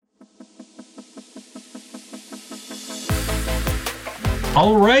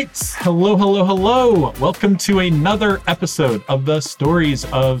All right. Hello, hello, hello. Welcome to another episode of the Stories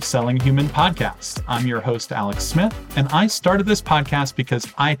of Selling Human podcast. I'm your host, Alex Smith, and I started this podcast because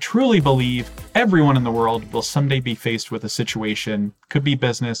I truly believe everyone in the world will someday be faced with a situation, could be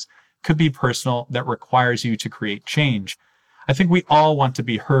business, could be personal, that requires you to create change. I think we all want to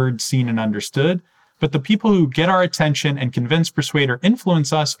be heard, seen, and understood, but the people who get our attention and convince, persuade, or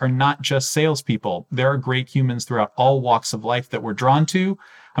influence us are not just salespeople. There are great humans throughout all walks of life that we're drawn to.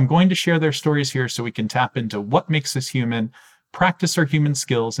 I'm going to share their stories here so we can tap into what makes us human, practice our human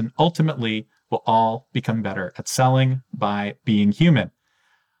skills, and ultimately we'll all become better at selling by being human.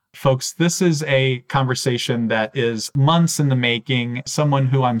 Folks, this is a conversation that is months in the making. Someone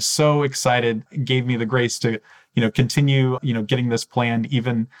who I'm so excited gave me the grace to, continue, getting this planned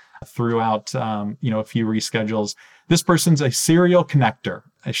even throughout, a few reschedules. This person's a serial connector.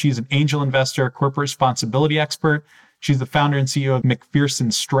 She's an angel investor, corporate responsibility expert. She's the founder and CEO of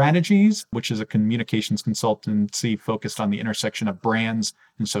McPherson Strategies, which is a communications consultancy focused on the intersection of brands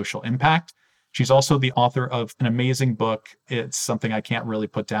and social impact. She's also the author of an amazing book. It's something I can't really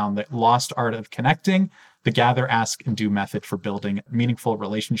put down, The Lost Art of Connecting, the Gather, Ask, and Do method for building meaningful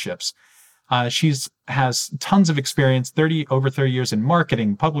relationships. She has tons of experience, over 30 years in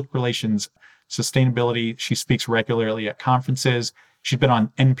marketing, public relations, sustainability. She speaks regularly at conferences. She's been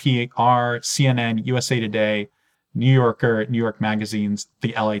on NPR, CNN, USA Today, New Yorker, New York Magazine's,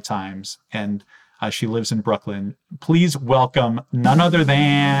 the LA Times, and she lives in Brooklyn. Please welcome none other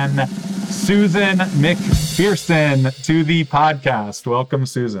than Susan McPherson to the podcast. Welcome,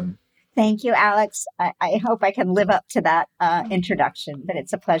 Susan. Thank you, Alex. I hope I can live up to that introduction, but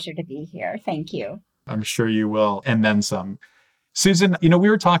it's a pleasure to be here. Thank you. I'm sure you will, and then some. Susan, we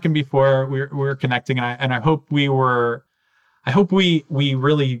were talking before, we were connecting, and I hope we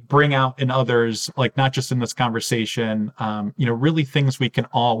really bring out in others, like not just in this conversation, really things we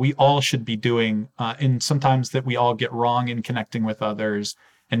all should be doing, and sometimes that we all get wrong in connecting with others,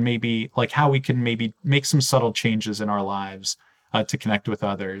 and maybe like how we can maybe make some subtle changes in our lives to connect with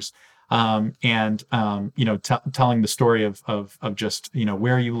others. Telling the story of just,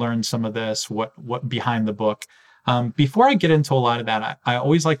 where you learned some of this, what behind the book. Before I get into a lot of that, I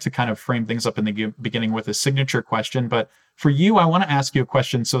always like to kind of frame things up in the beginning with a signature question. But for you, I want to ask you a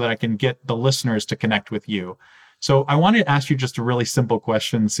question so that I can get the listeners to connect with you. So I want to ask you just a really simple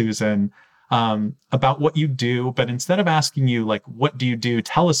question, Susan, about what you do. But instead of asking you, like, what do you do?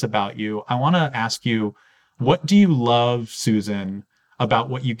 Tell us about you. I want to ask you, what do you love, Susan, about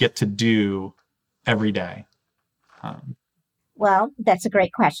what you get to do every day? Well, that's a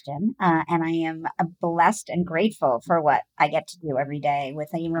great question. And I am blessed and grateful for what I get to do every day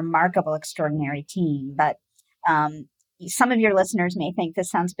with a remarkable, extraordinary team. But some of your listeners may think this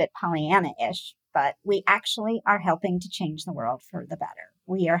sounds a bit Pollyanna-ish, but we actually are helping to change the world for the better.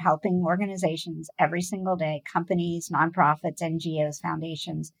 We are helping organizations every single day, companies, nonprofits, NGOs,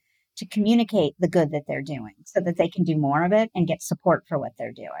 foundations, to communicate the good that they're doing so that they can do more of it and get support for what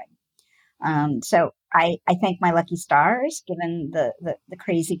they're doing. So I thank my lucky stars, given the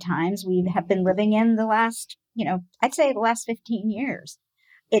crazy times we have been living in the last, I'd say the last 15 years.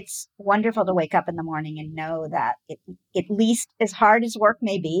 It's wonderful to wake up in the morning and know that at least as hard as work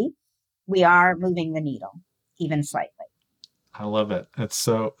may be, we are moving the needle, even slightly. I love it. It's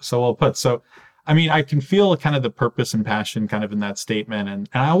so well put. So, I can feel kind of the purpose and passion kind of in that statement. And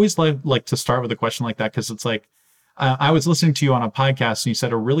I always like to start with a question like that, because it's like, I was listening to you on a podcast and you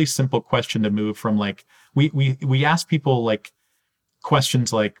said a really simple question to move from, like, we ask people like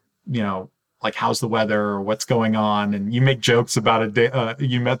questions like, like how's the weather or what's going on. And you make jokes about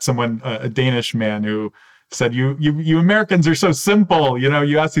you met someone, a Danish man who said, you Americans are so simple.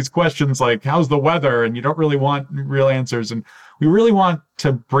 You ask these questions like, how's the weather? And you don't really want real answers. And we really want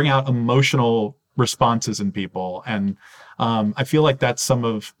to bring out emotional responses in people. And I feel like that's some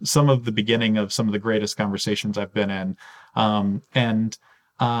of the beginning of some of the greatest conversations I've been in.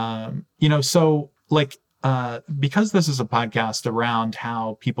 Because this is a podcast around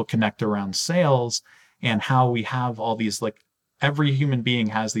how people connect around sales and how we have all these, like, every human being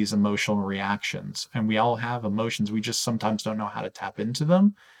has these emotional reactions, and we all have emotions. We just sometimes don't know how to tap into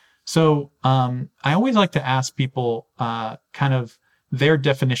them. So I always like to ask people kind of their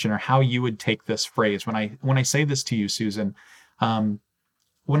definition or how you would take this phrase. When I say this to you, Susan,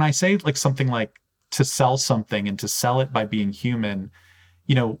 when I say like something like to sell something and to sell it by being human,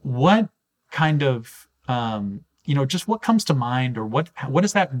 what kind of, just what comes to mind, or what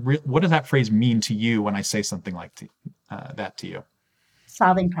does that phrase mean to you when I say something like that to you?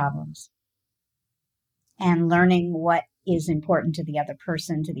 Solving problems and learning what is important to the other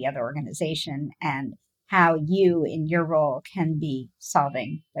person, to the other organization, and how you in your role can be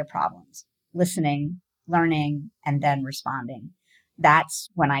solving their problems, listening, learning, and then responding. That's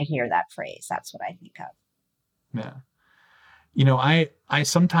when I hear that phrase. That's what I think of. Yeah. I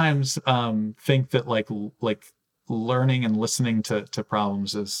sometimes think that like learning and listening to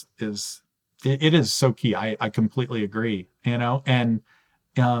problems it is so key. I completely agree, and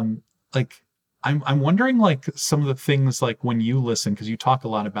um like I'm wondering like some of the things like when you listen, because you talk a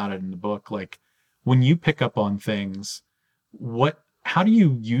lot about it in the book, like when you pick up on things, how do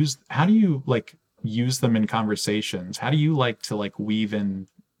you like use them in conversations? How do you like to like weave in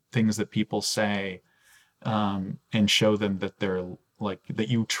things that people say and show them that they're like that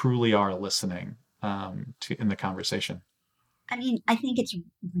you truly are listening to in the conversation? I mean, I think it's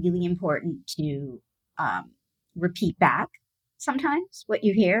really important to repeat back sometimes what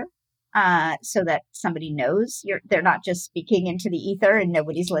you hear, so that somebody knows they're not just speaking into the ether and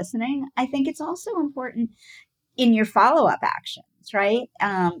nobody's listening. I think it's also important in your follow-up actions, right?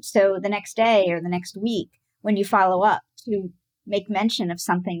 So the next day or the next week, when you follow up, to make mention of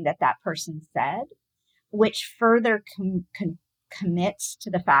something that that person said, which further commits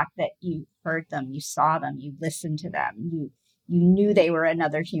to the fact that you heard them, you saw them, you listened to them, you knew they were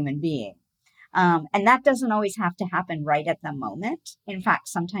another human being. And that doesn't always have to happen right at the moment. In fact,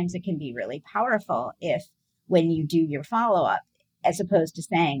 sometimes it can be really powerful if, when you do your follow up, as opposed to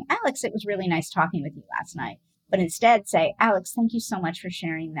saying, Alex, it was really nice talking with you last night, but instead say, Alex, thank you so much for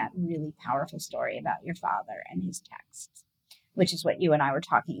sharing that really powerful story about your father and his texts, which is what you and I were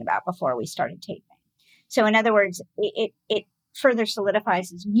talking about before we started taping. So in other words, it further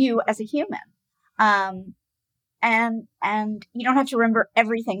solidifies you as a human. And you don't have to remember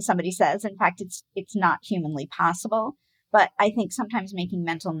everything somebody says. In fact, it's not humanly possible. But I think sometimes making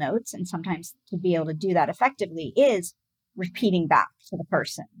mental notes, and sometimes to be able to do that effectively, is repeating back to the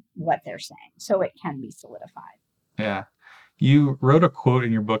person what they're saying, so it can be solidified. Yeah. You wrote a quote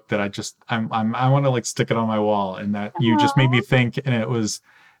in your book that I want to like stick it on my wall, and that you just made me think. And it was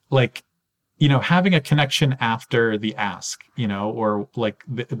like, having a connection after the ask, or like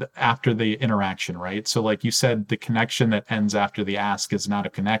after the interaction, right? So like you said, the connection that ends after the ask is not a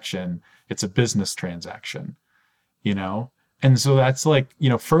connection, it's a business transaction, And so that's like,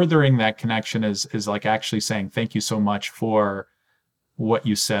 furthering that connection is like actually saying, thank you so much for what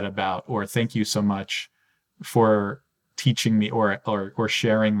you said about, or thank you so much for teaching me or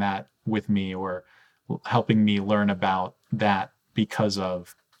sharing that with me, or helping me learn about that because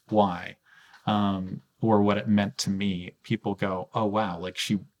of why. Or what it meant to me. People go, oh wow, like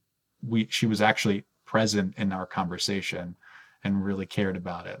she was actually present in our conversation and really cared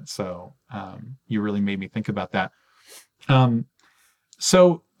about it. So you really made me think about that.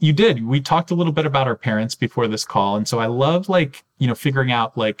 So we talked a little bit about our parents before this call, and so I love like figuring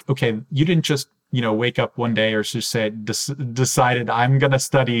out like, okay, you didn't just wake up one day or just say decided I'm gonna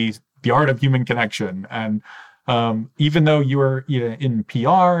study the art of human connection. And even though you were in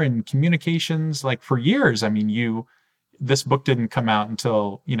PR and communications like for years, I mean, this book didn't come out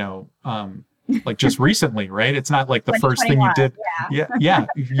until like just recently, right? It's not like the first thing you did. Yeah,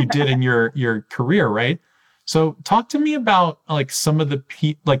 you did in your career, right? So talk to me about like some of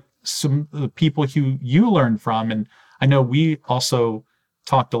the people who you learned from. And I know we also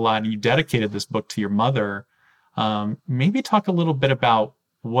talked a lot, and you dedicated this book to your mother. Maybe talk a little bit about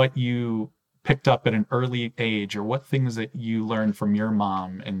what you picked up at an early age, or what things that you learned from your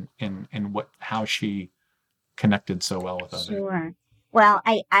mom, and how she connected so well with others. Sure. Well,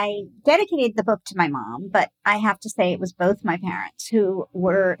 I dedicated the book to my mom, but I have to say it was both my parents who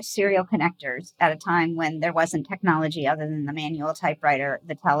were serial connectors at a time when there wasn't technology other than the manual typewriter,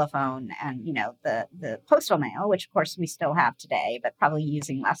 the telephone, and, the postal mail, which of course we still have today, but probably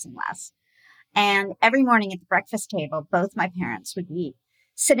using less and less. And every morning at the breakfast table, both my parents would be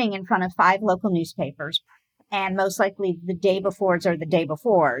sitting in front of 5 local newspapers, and most likely the day before's or the day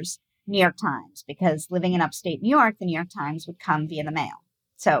before's New York Times, because living in upstate New York, the New York Times would come via the mail.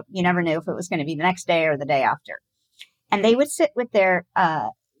 So you never knew if it was going to be the next day or the day after. And they would sit with their,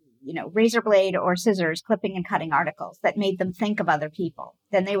 razor blade or scissors, clipping and cutting articles that made them think of other people.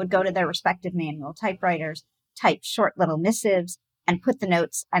 Then they would go to their respective manual typewriters, type short little missives, and put the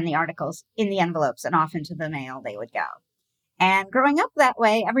notes and the articles in the envelopes, and off into the mail they would go. And growing up that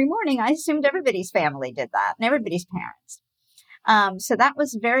way, every morning, I assumed everybody's family did that, and everybody's parents. So that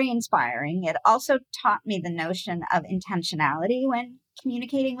was very inspiring. It also taught me the notion of intentionality when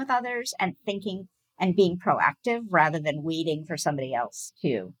communicating with others, and thinking and being proactive rather than waiting for somebody else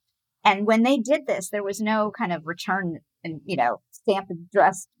to. And when they did this, there was no kind of return and, stamp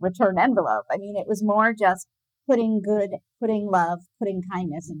addressed return envelope. I mean, it was more just putting love, putting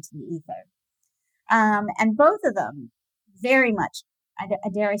kindness into the ether. And both of them very much, I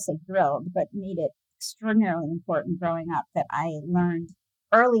dare I say drilled, but made it extraordinarily important growing up that I learned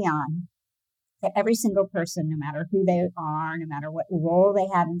early on that every single person, no matter who they are, no matter what role they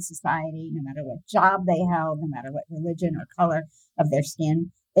had in society, no matter what job they held, no matter what religion or color of their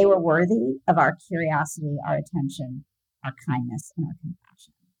skin, they were worthy of our curiosity, our attention, our kindness, and our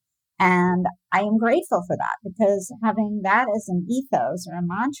compassion. And I am grateful for that, because having that as an ethos or a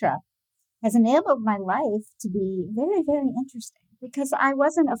mantra has enabled my life to be very, very interesting, because I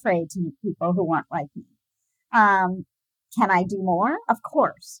wasn't afraid to meet people who weren't like me. Can I do more? Of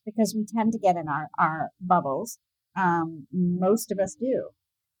course, because we tend to get in our bubbles. Most of us do.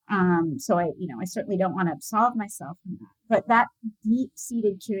 So I certainly don't want to absolve myself from that. But that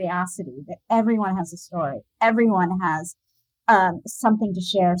deep-seated curiosity that everyone has a story, everyone has something to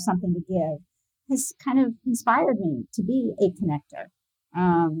share, something to give, has kind of inspired me to be a connector.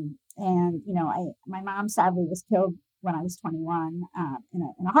 My mom sadly was killed when I was 21 in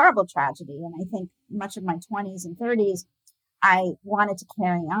a horrible tragedy. And I think much of my 20s and 30s, I wanted to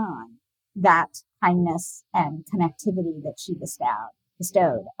carry on that kindness and connectivity that she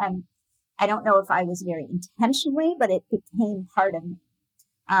bestowed. And I don't know if I was very intentionally, but it became part of me.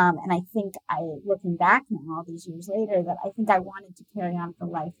 And I think looking back now, all these years later, that I think I wanted to carry on the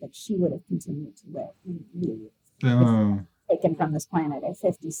life that she would have continued to live and lead. Taken from this planet at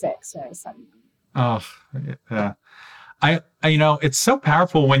 56 very suddenly. Oh, yeah. It's so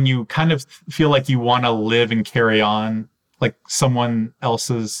powerful when you kind of feel like you want to live and carry on like someone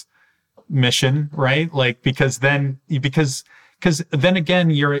else's mission, right? Like, because then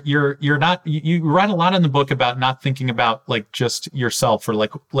again, you're not, you write a lot in the book about not thinking about like just yourself, or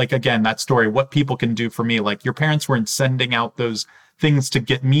like again, that story, what people can do for me. Like your parents weren't sending out those things to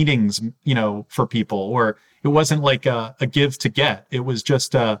get meetings, for people, or it wasn't like a give to get. It was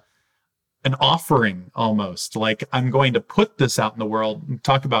just an offering almost. Like, I'm going to put this out in the world and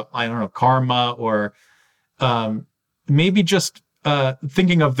talk about, I don't know, karma, or maybe just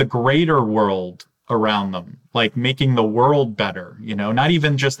thinking of the greater world around them, like making the world better, not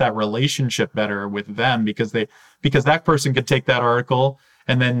even just that relationship better with them, because that person could take that article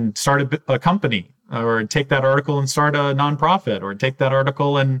and then start a company, or take that article and start a nonprofit, or take that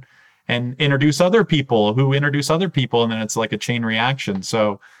article and introduce other people who introduce other people. And then it's like a chain reaction.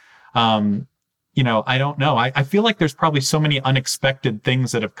 So, I don't know. I feel like there's probably so many unexpected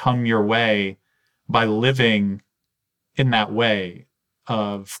things that have come your way by living in that way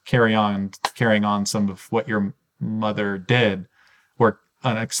of carrying on some of what your mother did, or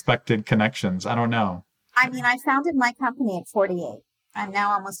unexpected connections. I don't know. I mean, I founded my company at 48. I'm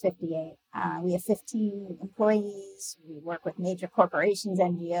now almost 58. We have 15 employees. We work with major corporations,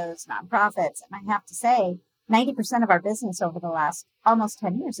 NGOs, nonprofits. And I have to say, 90% of our business over the last almost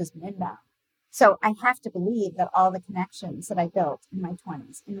 10 years has been inbound. So I have to believe that all the connections that I built in my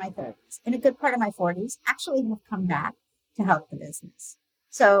 20s, in my 30s, in a good part of my 40s, actually have come back to help the business.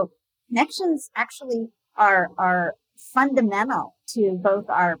 So connections actually are fundamental to both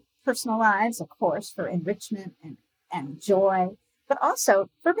our personal lives, of course, for enrichment and joy, but also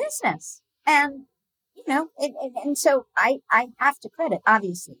for business. And, and so I have to credit,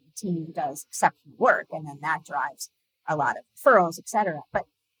 obviously, the team does exceptional work, and then that drives a lot of referrals, et cetera. But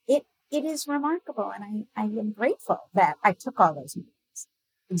it is remarkable. And I am grateful that I took all those meetings.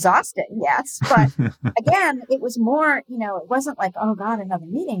 Exhausting, yes. But again, it was more, it wasn't like, oh God, another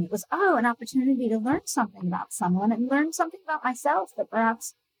meeting. It was, an opportunity to learn something about someone and learn something about myself that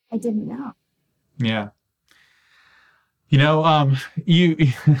perhaps I didn't know. Yeah. You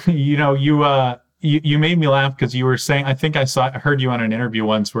made me laugh because you were saying, I think I heard you on an interview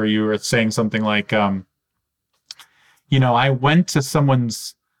once where you were saying something like, I went to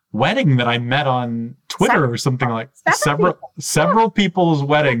someone's wedding that I met on Twitter or something, like several people's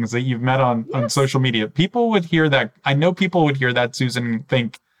weddings that you've met on social media. People would hear that. I know people would hear that, Susan, and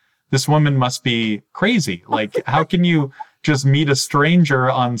think this woman must be crazy. Like, how can you just meet a stranger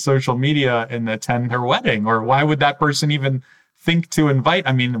on social media and attend her wedding? Or why would that person even think to invite?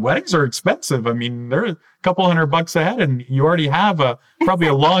 I mean, weddings are expensive. I mean, they're a couple $100 a head, and you already have probably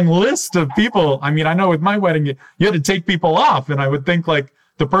a long list of people. I mean, I know with my wedding, you had to take people off, and I would think like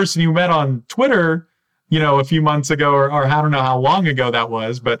the person you met on Twitter, a few months ago, or I don't know how long ago that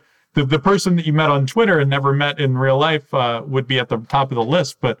was, but the person that you met on Twitter and never met in real life would be at the top of the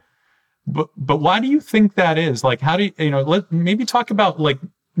list. But why do you think that is? Like, how do you, let maybe talk about, like,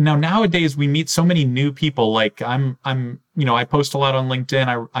 nowadays we meet so many new people. Like I post a lot on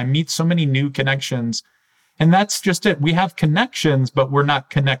LinkedIn. I meet so many new connections, and that's just it. We have connections, but we're not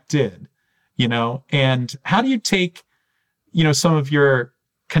connected, and how do you take, some of your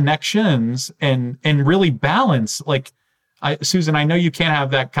connections and really balance. Like, Susan, I know you can't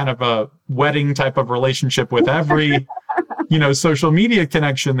have that kind of a wedding type of relationship with every, social media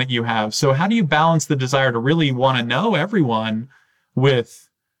connection that you have. So how do you balance the desire to really want to know everyone with,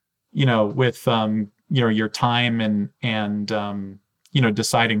 your time and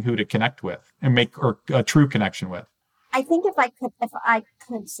deciding who to connect with and make a true connection with? I think if I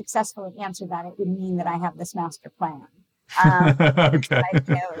could successfully answer that, it would mean that I have this master plan. Okay.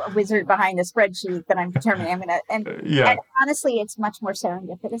 A wizard behind a spreadsheet that I'm determining I'm going to, and honestly, it's much more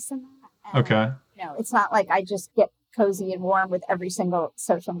serendipitous than that. And, okay. It's not like I just get cozy and warm with every single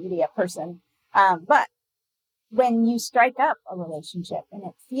social media person. But when you strike up a relationship and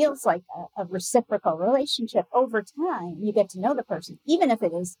it feels like a reciprocal relationship over time, you get to know the person, even if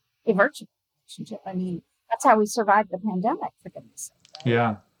it is a virtual relationship. I mean, that's how we survived the pandemic, for goodness sake. Right?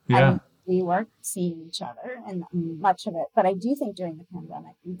 Yeah. I mean, we weren't seeing each other and much of it, but I do think during the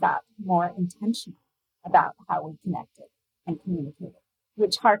pandemic, we got more intentional about how we connected and communicated,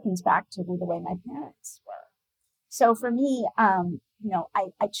 which harkens back to the way my parents were. So for me,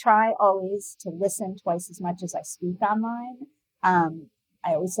 I try always to listen twice as much as I speak online.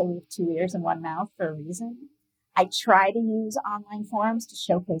 I always say we have 2 ears and 1 mouth for a reason. I try to use online forums to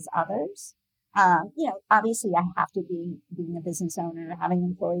showcase others. Obviously I have to being a business owner, having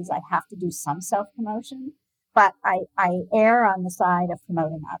employees, I have to do some self-promotion, but I err on the side of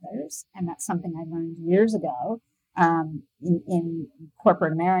promoting others. And that's something I learned years ago, in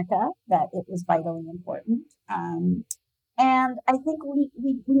corporate America, that it was vitally important. And I think we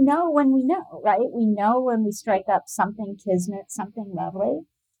know when we know, right? We know when we strike up something kismet, something lovely.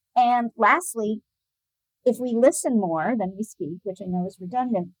 And lastly, if we listen more than we speak, which I know is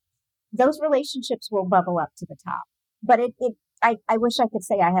redundant, those relationships will bubble up to the top. But I wish I could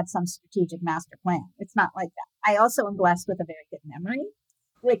say I had some strategic master plan. It's not like that. I also am blessed with a very good memory,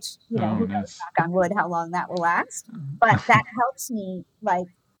 which, who knows, knock on wood, how long that will last. But that helps me,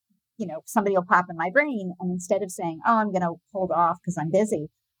 somebody will pop in my brain. And instead of saying, oh, I'm going to hold off because I'm busy,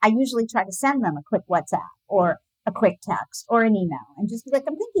 I usually try to send them a quick WhatsApp or a quick text or an email and just be like,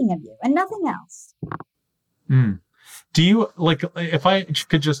 I'm thinking of you and nothing else. Do you, if I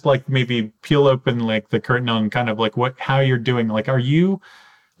could just maybe peel open the curtain on kind of how you're doing, are you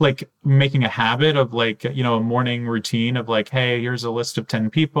making a habit of a morning routine of hey, here's a list of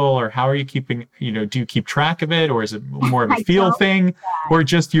 10 people, or how are you keeping, do you keep track of it, or is it more of a feel thing, or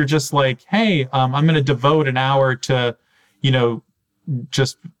you're just hey, I'm going to devote an hour to,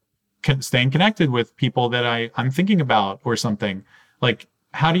 just staying connected with people that I'm thinking about or something?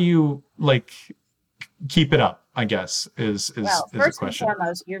 How do you keep it up, I guess, is first the question. And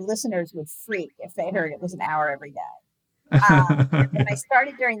foremost, your listeners would freak if they heard it was an hour every day. What I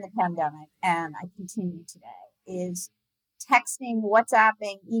started during the pandemic, and I continue today, is texting,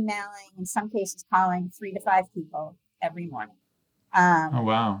 WhatsApping, emailing, in some cases calling 3 to 5 people every morning. Oh,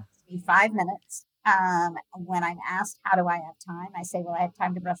 wow. 5 minutes. When I'm asked, how do I have time? I say, well, I have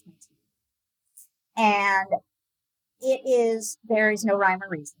time to brush my teeth. And there is no rhyme or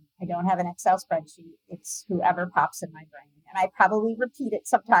reason. I don't have an Excel spreadsheet. It's whoever pops in my brain. And I probably repeat it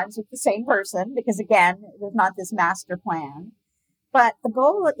sometimes with the same person because, again, there's not this master plan. But the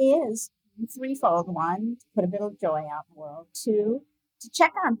goal is threefold. 1, to put a bit of joy out in the world. 2, to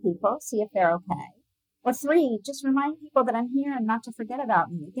check on people, see if they're okay. Or 3, just remind people that I'm here and not to forget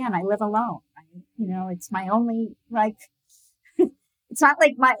about me. Again, I live alone. It's my only, it's not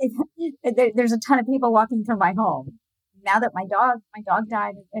like there's a ton of people walking through my home. Now that my dog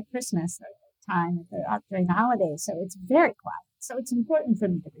died at Christmas time during the holidays, so it's very quiet. So it's important for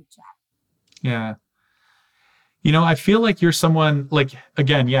me to reach out. Yeah. I feel like you're someone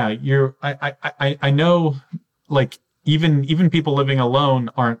again, yeah, I know even people living alone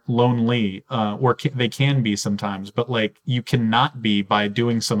aren't lonely, or they can be sometimes, but you cannot be by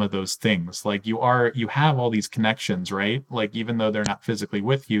doing some of those things. You have all these connections, right? Even though they're not physically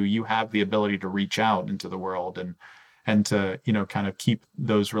with you, you have the ability to reach out into the world and to, kind of keep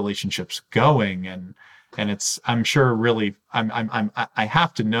those relationships going. And it's, I'm sure really, I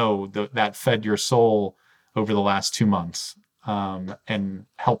have to know that fed your soul over the last 2 months, and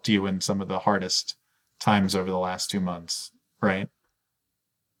helped you in some of the hardest times over the last 2 months. Right.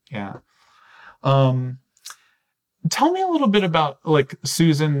 Yeah. Tell me a little bit about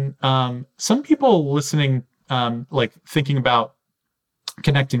Susan, some people listening, thinking about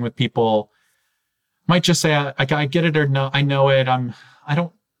connecting with people might just say, I get it, or no, I know it.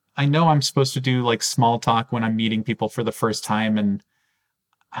 I know I'm supposed to do small talk when I'm meeting people for the first time. And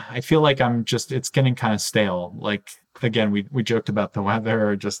I feel like it's getting kind of stale. Again, we joked about the weather,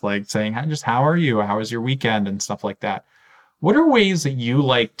 or just saying, how are you? How was your weekend? And stuff like that. What are ways that you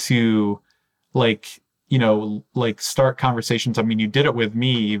like to, like, like start conversations? I mean, you did it with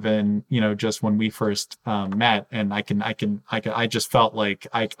me even, just when we first met, and I just felt like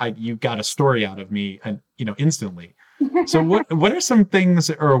you got a story out of me, and, instantly. So what are some things,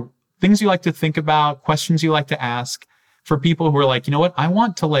 or things you like to think about, questions you like to ask for people who are like, you know what, I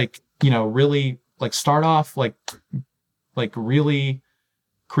want to, like, really, like, start off like really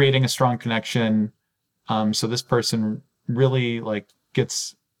creating a strong connection, so this person really, like,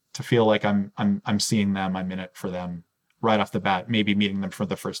 gets to feel like I'm seeing them, I'm in it for them right off the bat, maybe meeting them for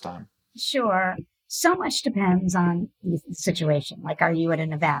the first time. Sure. So much depends on the situation. Like, are you at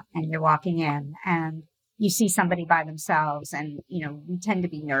an event and you're walking in and you see somebody by themselves, and, we tend to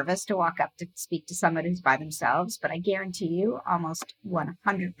be nervous to walk up to speak to somebody who's by themselves, but I guarantee you almost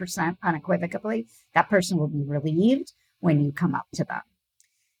 100% unequivocally, that person will be relieved when you come up to them.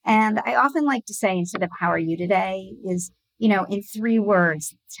 And I often like to say, instead of "how are you today," is, in 3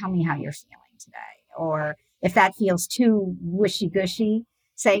 words, tell me how you're feeling today. Or if that feels too wishy-gushy,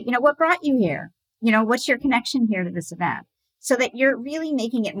 say, what brought you here? What's your connection here to this event? So that you're really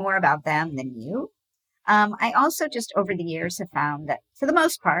making it more about them than you. I also just over the years have found that for the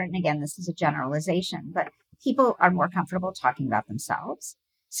most part, and again, this is a generalization, but people are more comfortable talking about themselves.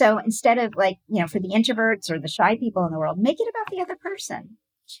 So instead of, like, for the introverts or the shy people in the world, make it about the other person.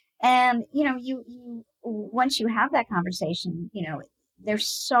 And, you once you have that conversation, there's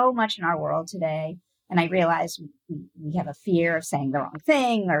so much in our world today. And I realize we have a fear of saying the wrong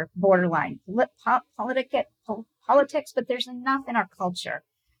thing or borderline politics, but there's enough in our culture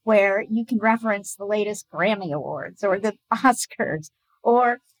where you can reference the latest Grammy Awards or the Oscars,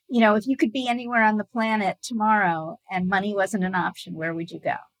 or, if you could be anywhere on the planet tomorrow and money wasn't an option, where would you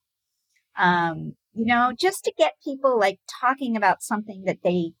go? Just to get people, like, talking about something that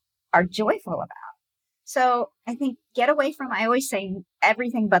they are joyful about. So I think get away from, I always say,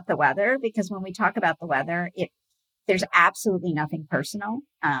 everything but the weather, because when we talk about the weather, there's absolutely nothing personal.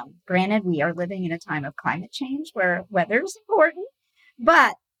 Granted, we are living in a time of climate change where weather is important,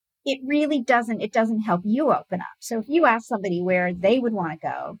 but it really doesn't help you open up. So if you ask somebody where they would want to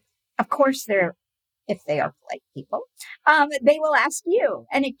go, of course if they are polite people, they will ask you,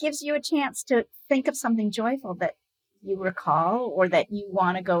 and it gives you a chance to think of something joyful that you recall, or that you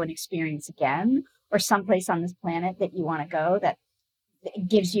want to go and experience again, or someplace on this planet that you want to go, that it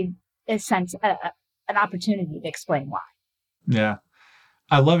gives you a sense, an opportunity to explain why. Yeah.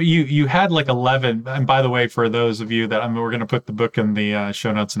 I love it. You had like 11. And by the way, for those of you that, we're going to put the book in the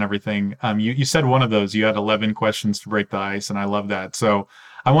show notes and everything. You said one of those, you had 11 questions to break the ice. And I love that. So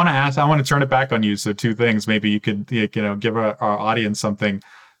I want to turn it back on you. So 2 things, maybe you could, give our audience something.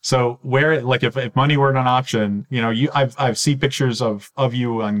 So where, like, if money weren't an option, I've seen pictures of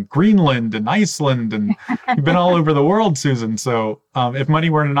you on Greenland and Iceland, and you've been all over the world, Susan. So if money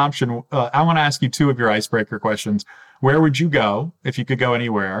weren't an option, I want to ask you 2 of your icebreaker questions. Where would you go if you could go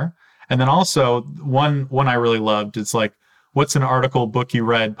anywhere? And then also one I really loved, it's like, what's an article, book you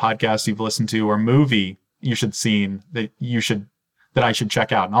read, podcast you've listened to, or movie you should seen that I should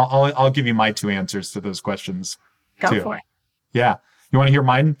check out? And I'll give you my 2 answers to those questions. Go for it. Yeah. You want to hear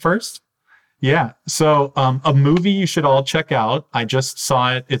mine first? Yeah. So a movie you should all check out. I just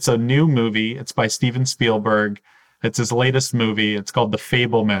saw it. It's a new movie. It's by Steven Spielberg. It's his latest movie. It's called The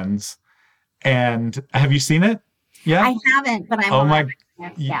Fabelmans. And have you seen it? Yeah. I haven't, but I'm. Oh my!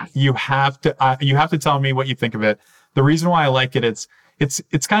 Yeah. You have to tell me what you think of it. The reason why I like it,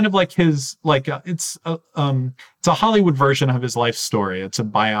 it's kind of like his, like, it's a Hollywood version of his life story. It's a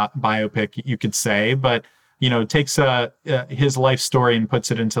biopic, you could say, but takes his life story and puts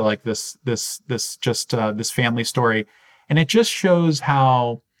it into, like, this family story, and it just shows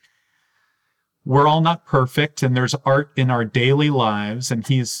how we're all not perfect, and there's art in our daily lives, and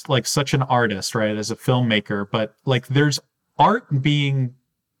he's, like, such an artist, right, as a filmmaker, but, like, there's art being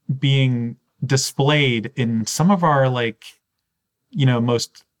displayed in some of our, like,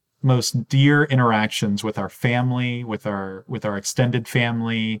 most dear interactions with our family, with our extended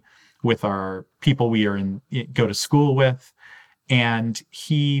family, with our people we go to school with. And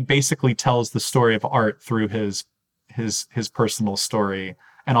he basically tells the story of art through his personal story.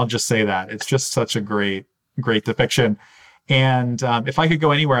 And I'll just say that it's just such a great depiction. And if I could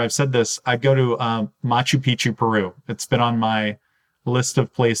go anywhere, I've said this, I'd go to Machu Picchu, Peru. It's been on my list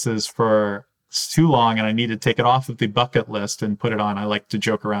of places for too long, and I need to take it off of the bucket list and put it on. I like to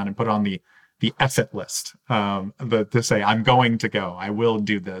joke around and put it on the F it list, to say, I'm going to go, I will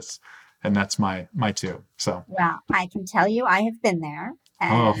do this. And that's my 2. So, well, I can tell you, I have been there,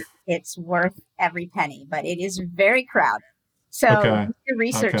 and it's worth every penny, but it is very crowded. So do your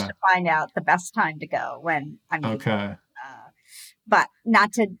research to find out the best time to go when, but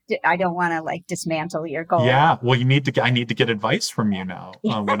not to, I don't want to like dismantle your goal. Yeah. Well, I need to get advice from you now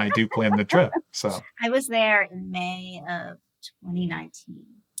when I do plan the trip. So, I was there in May of 2019.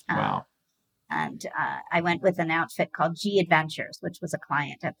 wow. And I went with an outfit called G Adventures, which was a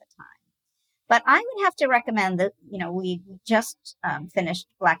client at the time. But I would have to recommend that, we just finished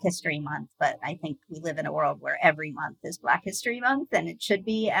Black History Month, but I think we live in a world where every month is Black History Month, and it should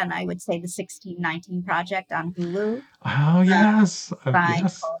be. And I would say the 1619 Project on Hulu. Oh, yes. By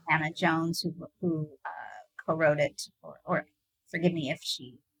Yes. Nicole Hannah Jones, who co-wrote it, or forgive me if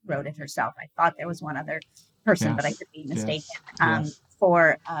she wrote it herself. I thought there was one other person, but I could be mistaken. Yes.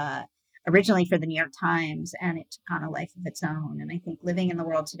 For originally for the New York Times, and it took on a life of its own. And I think living in the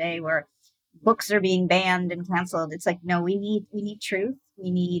world today where books are being banned and canceled, it's like, no, we need truth.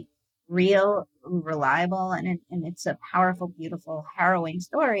 We need real, reliable, and it's a powerful, beautiful, harrowing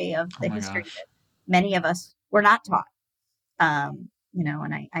story of the history that many of us were not taught. And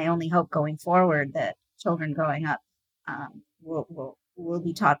I only hope going forward that children growing up will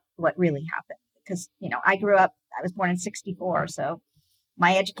be taught what really happened. Because, I was born in 1964, so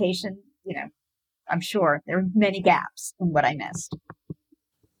my education, I'm sure there are many gaps in what I missed.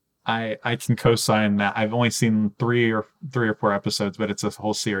 I can co-sign that. I've only seen three or four episodes, but it's a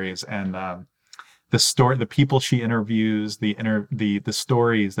whole series. And the people she interviews, the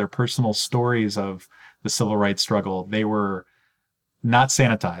stories, their personal stories of the civil rights struggle, they were not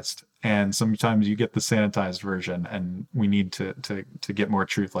sanitized. And sometimes you get the sanitized version, and we need to get more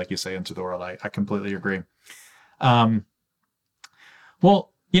truth, like you say, into the world. I completely agree. Well,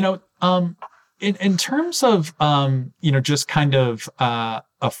 in terms of, just kind of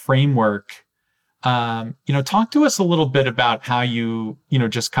a framework, talk to us a little bit about how you,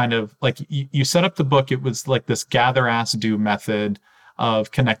 just kind of like you set up the book. It was like this gather, ask, do method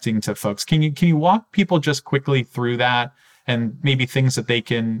of connecting to folks. Can you walk people just quickly through that, and maybe things that they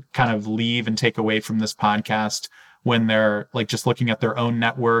can kind of leave and take away from this podcast when they're like just looking at their own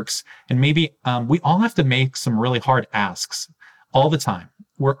networks? And maybe we all have to make some really hard asks all the time.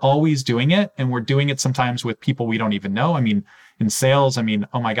 We're always doing it, and we're doing it sometimes with people we don't even know. I mean, in sales,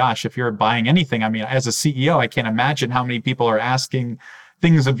 oh my gosh, if you're buying anything, as a CEO, I can't imagine how many people are asking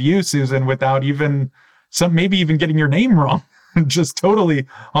things of you, Susan, without maybe even getting your name wrong. Just totally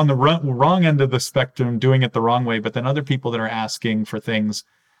on the wrong end of the spectrum, doing it the wrong way. But then other people that are asking for things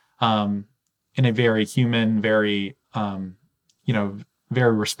in a very human, very, very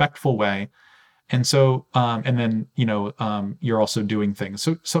respectful way. And so, and then, you're also doing things.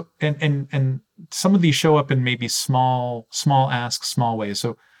 So, and some of these show up in maybe small asks, small ways.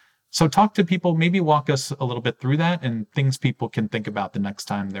 So talk to people, maybe walk us a little bit through that and things people can think about the next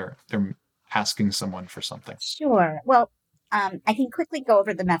time they're asking someone for something. Sure. Well, I can quickly go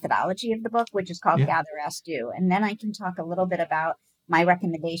over the methodology of the book, which is called Gather, Ask, Do. And then I can talk a little bit about my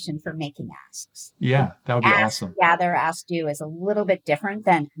recommendation for making asks. Yeah, that would be awesome. Gather, Ask, Do is a little bit different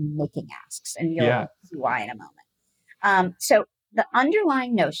than making asks, and you'll see why in a moment. So the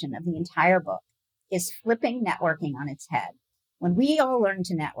underlying notion of the entire book is flipping networking on its head. When we all learned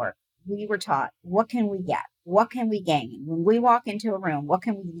to network, we were taught, what can we get? What can we gain? When we walk into a room, what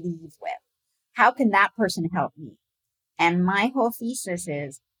can we leave with? How can that person help me? And my whole thesis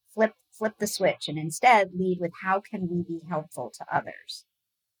is flip the switch and instead lead with how can we be helpful to others?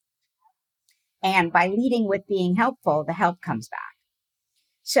 And by leading with being helpful, the help comes back.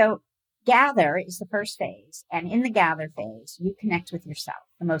 So gather is the first phase. And in the gather phase, you connect with yourself,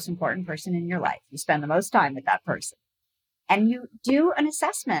 the most important person in your life. You spend the most time with that person. And you do an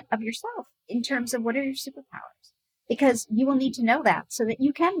assessment of yourself in terms of what are your superpowers, because you will need to know that so that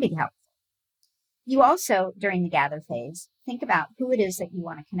you can be helpful. You also, during the gather phase, think about who it is that you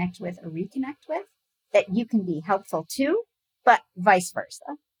want to connect with or reconnect with, that you can be helpful to, but vice versa.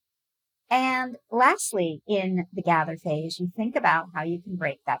 And lastly, in the gather phase, you think about how you can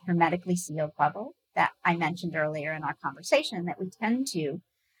break that hermetically sealed bubble that I mentioned earlier in our conversation, that we tend to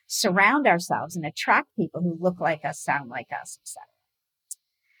surround ourselves and attract people who look like us, sound like us, etc.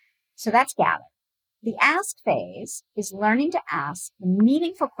 So that's gather. The ask phase is learning to ask the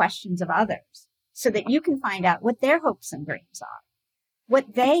meaningful questions of others so that you can find out what their hopes and dreams are,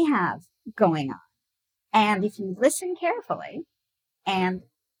 what they have going on. And if you listen carefully, and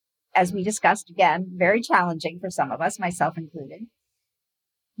as we discussed, again, very challenging for some of us, myself included,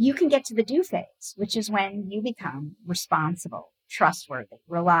 you can get to the do phase, which is when you become responsible, trustworthy,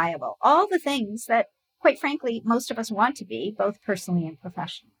 reliable, all the things that, quite frankly, most of us want to be, both personally and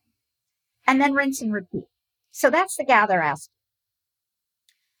professionally. And then rinse and repeat. So that's the gather, ask.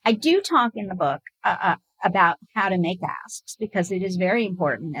 I do talk in the book about how to make asks, because it is very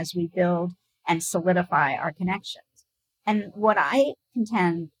important as we build and solidify our connections. And what I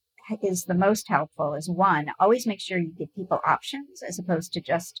contend is the most helpful is one, always make sure you give people options as opposed to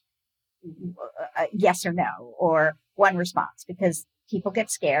just yes or no or one response, because people get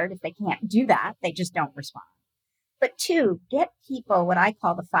scared. If they can't do that, they just don't respond. But two, get people what I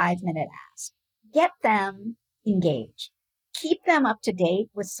call the 5-minute ask. Get them engaged. Keep them up to date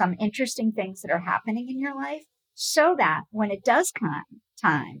with some interesting things that are happening in your life so that when it does come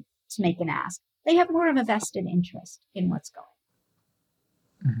time to make an ask, they have more of a vested interest in what's going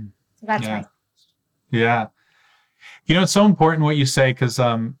on. Mm-hmm. So that's Yeah. my Yeah. It's so important what you say, because,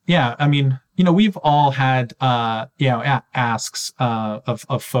 I mean, we've all had, asks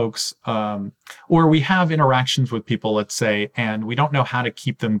of folks, or we have interactions with people, let's say, and we don't know how to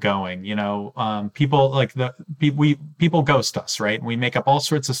keep them going. People like people ghost us, right? And we make up all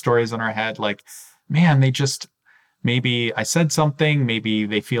sorts of stories in our head, like, man, maybe I said something, maybe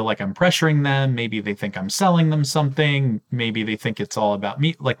they feel like I'm pressuring them, maybe they think I'm selling them something, maybe they think it's all about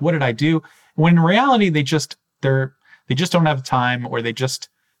me. Like, what did I do? When in reality, they just don't have time, or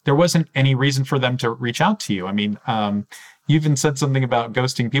there wasn't any reason for them to reach out to you. I mean, you even said something about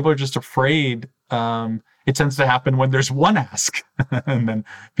ghosting. People are just afraid. It tends to happen when there's one ask, and then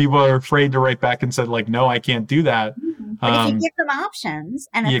people are afraid to write back and said, like, no, I can't do that. But if you give them options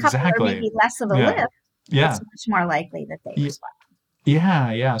and a couple are Exactly. maybe less of a lift, Yeah. it's much more likely that they respond.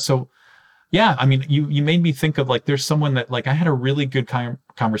 Yeah. Yeah. So, yeah, I mean, you made me think of, like, there's someone that, like, I had a really good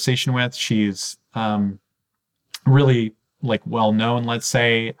conversation with. She's really, like, well known, let's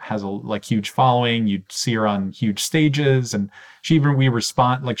say, has a like huge following. You'd see her on huge stages, and she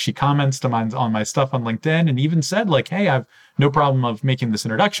comments on my stuff on LinkedIn, and even said, like, hey, I've no problem of making this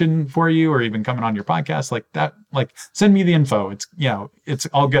introduction for you, or even coming on your podcast, like that, like, send me the info. It's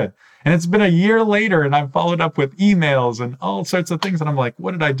all good. And it's been a year later, and I've followed up with emails and all sorts of things, and I'm like,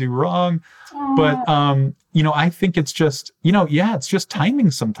 what did I do wrong? But I think it's just, it's just timing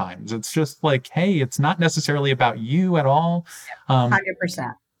sometimes. It's just like, hey, it's not necessarily about you at all.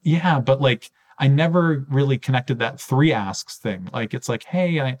 100%. Yeah, but, like, I never really connected that 3 asks thing. Like, it's like,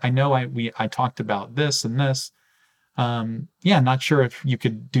 hey, I know I talked about this and this. Not sure if you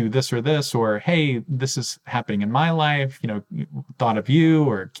could do this or this, or, hey, this is happening in my life, thought of you,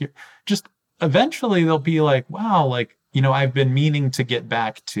 or just eventually they'll be like, wow, like, I've been meaning to get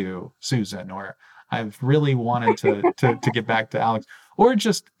back to Susan, or I've really wanted to get back to Alex, or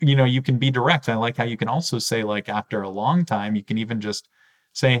just, you can be direct. I like how you can also say, like, after a long time, you can even just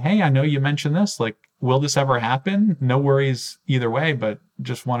say, hey, I know you mentioned this, like, will this ever happen? No worries either way, but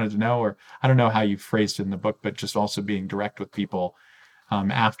just wanted to know. Or I don't know how you phrased it in the book, but just also being direct with people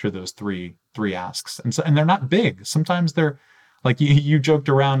after those three asks. And they're not big. Sometimes they're like, you joked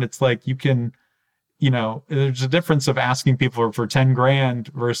around. It's like, you can, there's a difference of asking people for 10 grand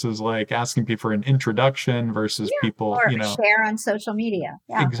versus, like, asking people for an introduction versus people, or share on social media.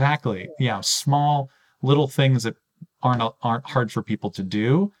 Yeah. Exactly. Yeah. Small little things that aren't hard for people to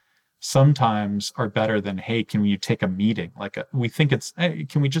do sometimes are better than, hey, can you take a meeting? Like, we think it's, hey,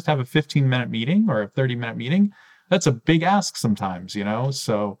 can we just have a 15-minute meeting or a 30-minute meeting? That's a big ask sometimes,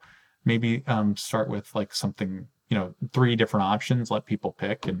 so maybe start with, like, something, 3 different options, let people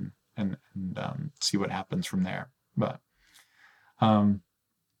pick, and see what happens from there. But I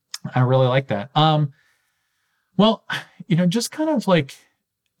really like that. Well, just kind of like,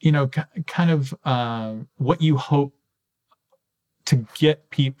 what you hope to get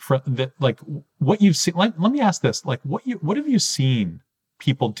people from that, like, what you've seen. Let me ask this, like, what have you seen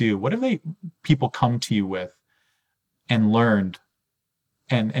people do? What have people come to you with and learned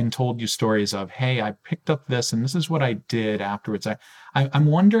and told you stories of, hey, I picked up this and this is what I did afterwards. I'm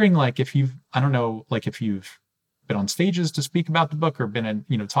wondering, like, if you've been on stages to speak about the book, or been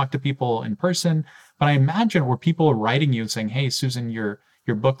in, talk to people in person, but I imagine where people are writing you and saying, hey, Susan, your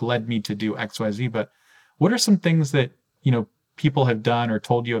book led me to do XYZ. But what are some things that, people have done or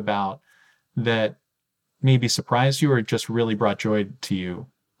told you about that maybe surprised you or just really brought joy to you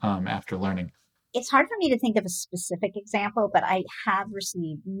after learning? It's hard for me to think of a specific example, but I have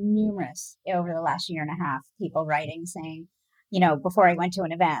received numerous over the last year and a half, people writing saying, before I went to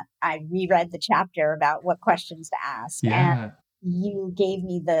an event, I reread the chapter about what questions to ask. Yeah. And you gave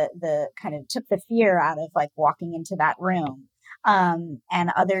me the kind of took the fear out of, like, walking into that room. And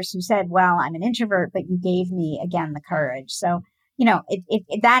others who said, well, I'm an introvert, but you gave me, again, the courage. So,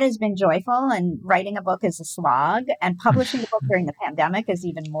 that has been joyful, and writing a book is a slog, and publishing a book during the pandemic is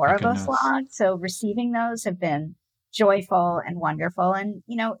even more of a slog. So receiving those have been joyful and wonderful. And,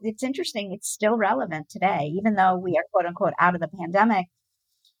 it's interesting. It's still relevant today, even though we are, quote unquote, out of the pandemic.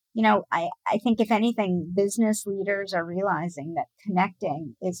 I think, if anything, business leaders are realizing that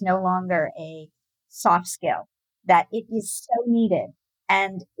connecting is no longer a soft skill. that it is so needed.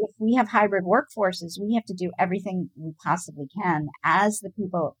 And if we have hybrid workforces, we have to do everything we possibly can as the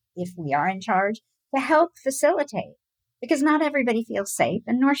people, if we are in charge, to help facilitate. Because not everybody feels safe,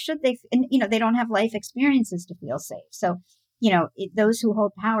 and nor should they. And, they don't have life experiences to feel safe. So, those who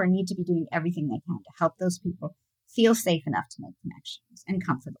hold power need to be doing everything they can to help those people feel safe enough to make connections and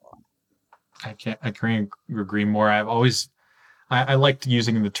comfortable enough. I can't agree more. I liked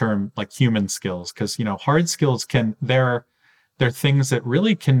using the term like human skills, because, hard skills they're things that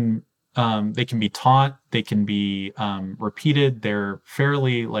really can, they can be taught, they can be repeated, they're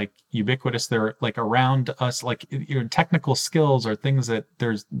fairly like ubiquitous, they're like around us, like your technical skills are things that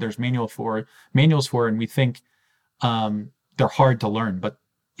there's manuals for, and we think they're hard to learn, but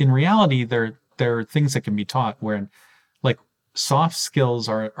in reality, they're things that can be taught, where like soft skills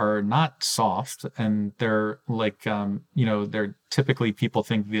are not soft, and they're like, they're typically, people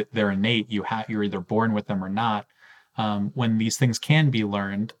think that they're innate, you're either born with them or not. When these things can be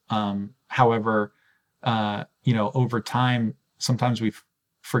learned. However, over time, sometimes we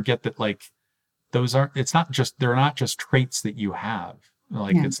forget that like they're not just traits that you have.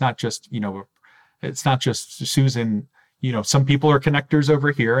 Like, yeah. It's not just Susan, some people are connectors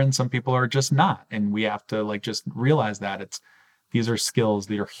over here and some people are just not. And we have to like, just realize that these are skills,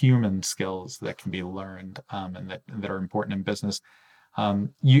 they are human skills that can be learned, and that are important in business.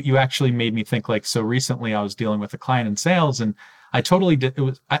 You actually made me think, like, so recently I was dealing with a client in sales, and I totally did.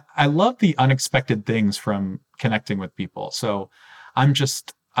 I love the unexpected things from connecting with people. So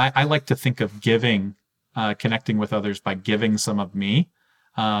I like to think of connecting with others by giving some of me.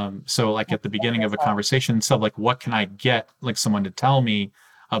 So like at the beginning of a conversation, so like, what can I get like someone to tell me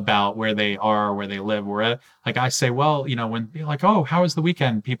about where they are, where they live, like I say, well, when you're like, oh, how was the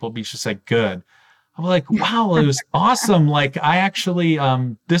weekend? People just say good. I'm like, wow, it was awesome. Like, I actually,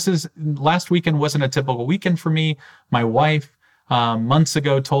 last weekend wasn't a typical weekend for me. My wife, months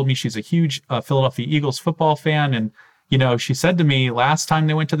ago told me she's a huge Philadelphia Eagles football fan. And, she said to me, last time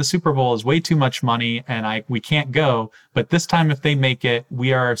they went to the Super Bowl is way too much money and we can't go. But this time, if they make it,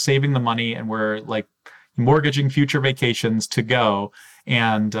 we are saving the money and we're like mortgaging future vacations to go.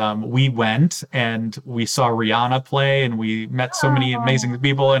 And we went and we saw Rihanna play, and we met so many amazing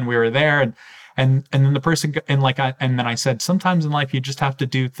people, and we were there. And then the person, and then I said, sometimes in life, you just have to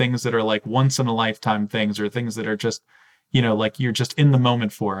do things that are like once in a lifetime things, or things that are just, like you're just in the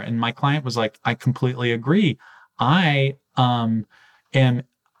moment for. And my client was like, I completely agree. I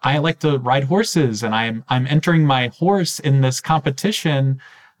like to ride horses, and I'm entering my horse in this competition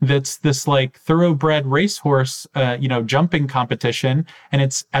that's this like thoroughbred racehorse, jumping competition. And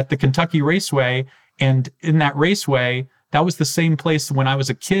it's at the Kentucky Raceway. And in that raceway, that was the same place when I was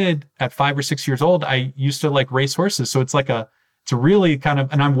a kid at 5 or 6 years old. I used to like race horses. So it's it's a really kind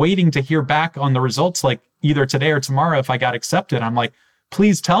of, and I'm waiting to hear back on the results, like either today or tomorrow, if I got accepted. I'm like,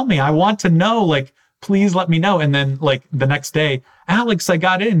 please tell me, I want to know, like, please let me know. And then like the next day, Alex, I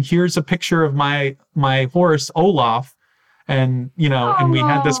got in, here's a picture of my horse, Olaf. And, and we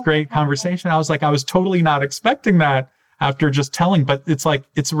had this great conversation. I was like, I was totally not expecting that after just telling, but it's like,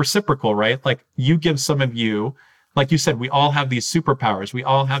 it's reciprocal, right? Like, you give some of you, like you said, we all have these superpowers. We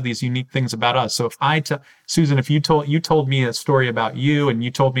all have these unique things about us. So if Susan, if you told me a story about you, and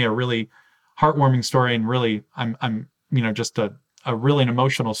you told me a really heartwarming story, and really, I'm just a really an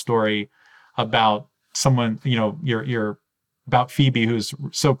emotional story about someone, you're about Phoebe, who's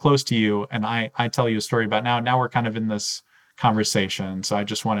so close to you. And I tell you a story about now we're kind of in this conversation. So I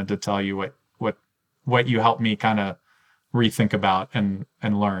just wanted to tell you what you helped me kind of rethink about and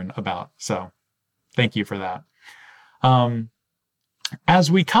learn about. So thank you for that.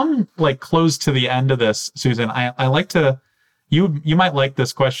 As we come like close to the end of this, Susan, I like to, you might like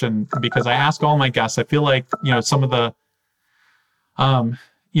this question, because I ask all my guests, I feel like, some of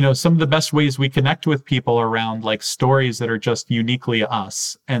the best ways we connect with people around like stories that are just uniquely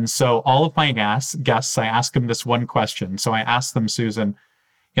us. And so all of my guests, I ask them this one question. So I ask them, Susan,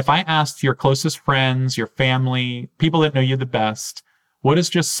 if I asked your closest friends, your family, people that know you the best, what is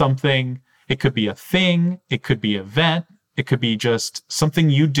just something, it could be a thing, it could be an event, it could be just something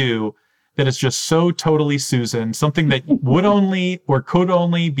you do that is just so totally Susan, something that would only or could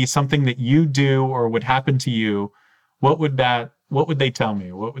only be something that you do or would happen to you, what would they tell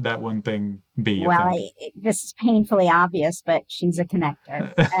me? What would that one thing be? Well, this is painfully obvious, but she's a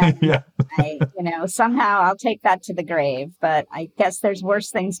connector. And yeah. Somehow I'll take that to the grave, but I guess there's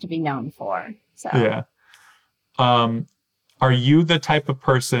worse things to be known for. So yeah. Are you the type of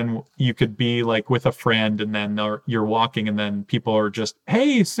person you could be like with a friend, and then you're walking, and then people are just,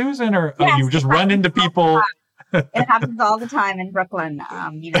 hey, Susan, or yes, you just run into people? It happens all the time in Brooklyn.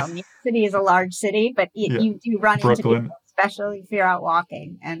 New York City is a large city, but Yeah. you do run into Brooklyn. people, especially if you're out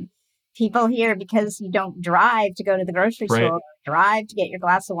walking. And people here, because you don't drive to go to the grocery Right. store, drive to get your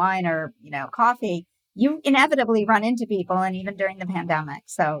glass of wine or, coffee, you inevitably run into people, and even during the pandemic.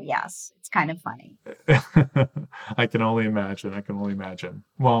 So yes, it's kind of funny. I can only imagine.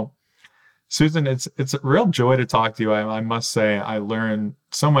 Well, Susan, it's a real joy to talk to you. I must say I learned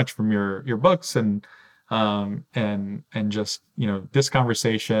so much from your books and just, this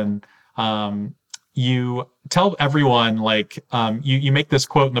conversation. You tell everyone, like, you make this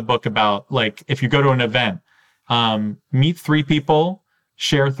quote in the book about, like, if you go to an event, meet 3 people,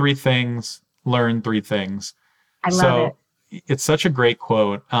 share 3 things, learn 3 things. I love it. It's such a great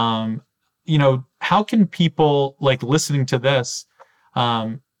quote. How can people, like, listening to this,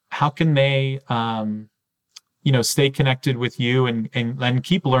 how can they, stay connected with you and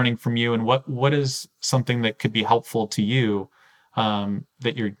keep learning from you? And what is something that could be helpful to you,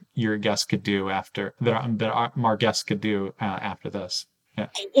 that your guests could do after that our guests could do after this? Yeah.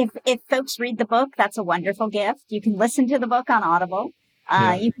 If folks read the book, that's a wonderful gift. You can listen to the book on Audible.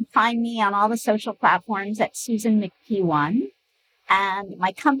 You can find me on all the social platforms at Susan McP1. And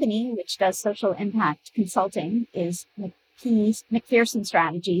my company, which does social impact consulting, is McPherson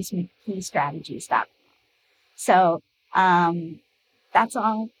Strategies, McPstrategies.com. So that's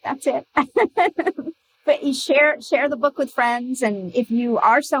all. That's it. But you share the book with friends. And if you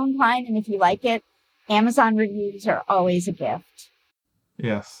are so inclined and if you like it, Amazon reviews are always a gift.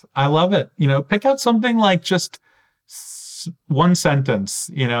 Yes, I love it. Pick out something like just one sentence,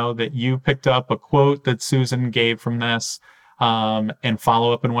 that you picked up, a quote that Susan gave from this, and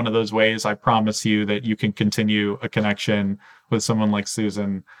follow up in one of those ways. I promise you that you can continue a connection with someone like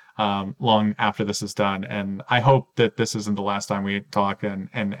Susan long after this is done. And I hope that this isn't the last time we talk and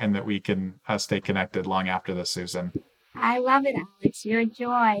that we can stay connected long after this, Susan. I love it, Alex. You're a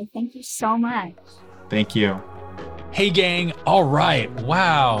joy. Thank you so much. Thank you. Hey, gang. All right.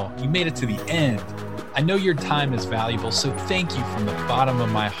 Wow. You made it to the end. I know your time is valuable, so thank you from the bottom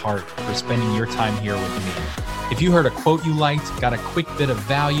of my heart for spending your time here with me. If you heard a quote you liked, got a quick bit of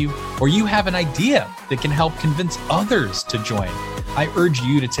value, or you have an idea that can help convince others to join, I urge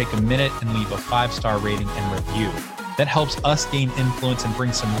you to take a minute and leave a 5-star rating and review. That helps us gain influence and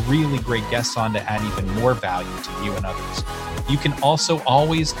bring some really great guests on to add even more value to you and others. You can also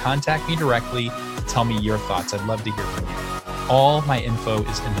always contact me directly to tell me your thoughts. I'd love to hear from you. All my info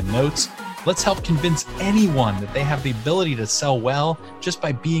is in the notes. Let's help convince anyone that they have the ability to sell well just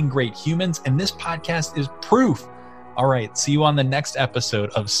by being great humans. And this podcast is proof. All right. See you on the next episode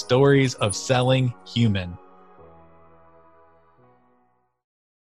of Stories of Selling Human.